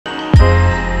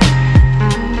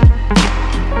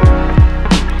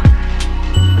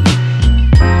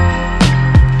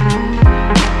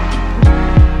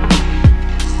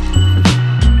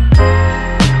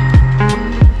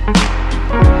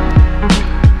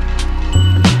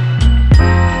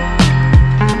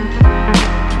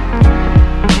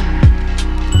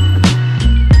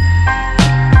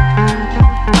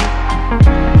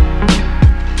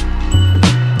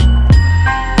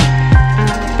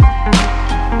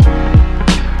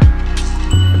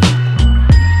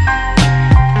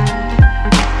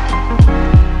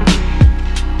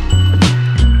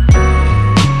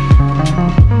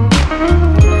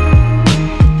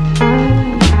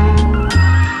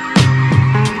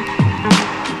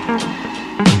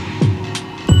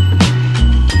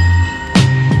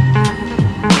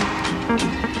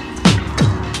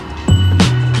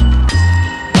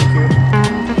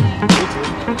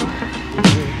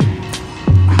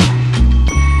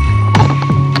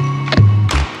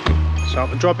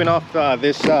dropping off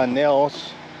this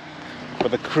nails for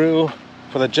the crew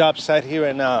for the job site here,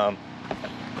 and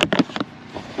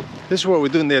this is where we're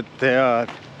doing the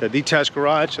detached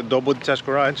garage, a double detached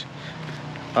garage.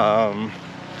 We're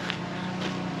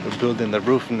building the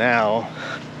roof now,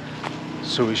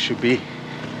 so we should be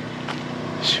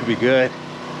good.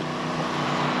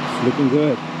 It's looking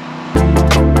good.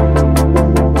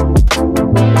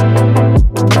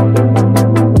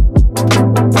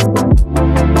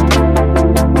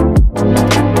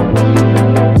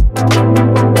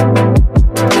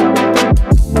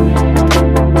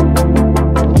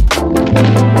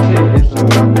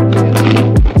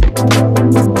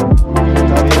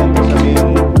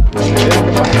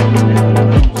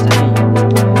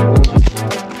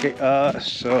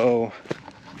 So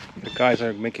the guys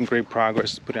are making great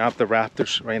progress putting up the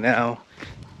rafters right now.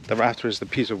 The rafter is the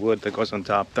piece of wood that goes on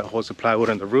top that holds the plywood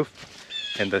on the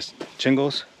roof and the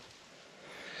shingles.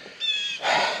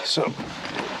 So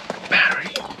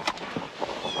battery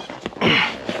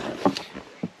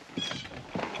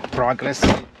progress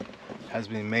has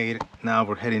been made. Now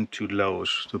we're heading to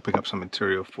Lowe's to pick up some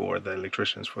material for the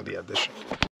electricians for the addition.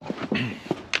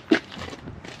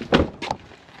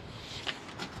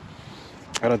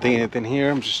 I don't think anything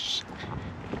here.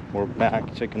 We're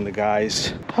back checking the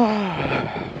guys.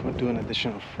 We're doing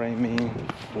additional framing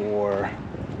for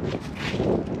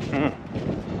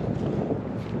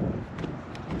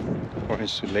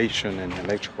insulation and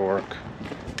electrical work.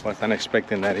 Wasn't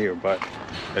expecting that here, but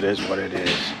it is what it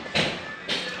is.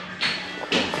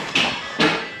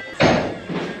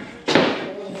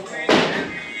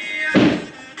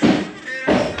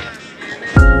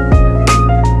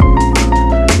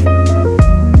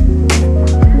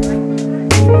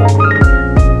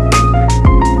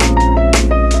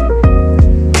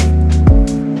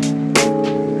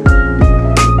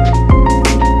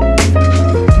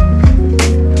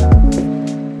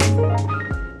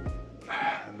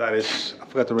 I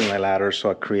forgot to bring my ladder, so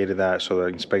I created that so the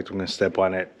inspector can step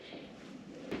on it.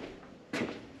 You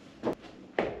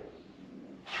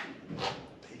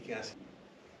can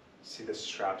see the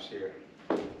straps here.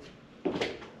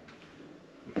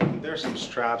 There's some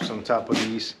straps on top of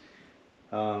these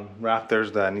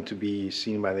rafters that need to be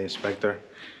seen by the inspector,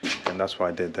 and that's why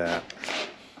I did that.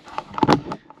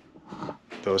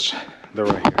 They're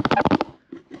right here.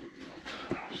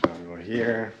 So we go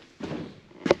here.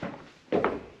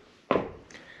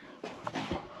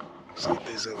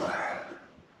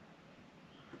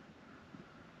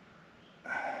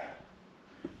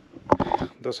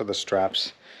 Those are the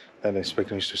straps that the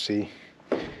inspector needs to see.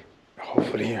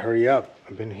 Hopefully hurry up.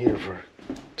 I've been here for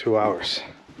 2 hours.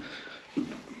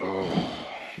 Oh.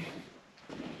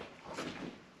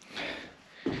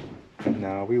 And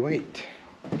now we wait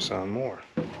for some more.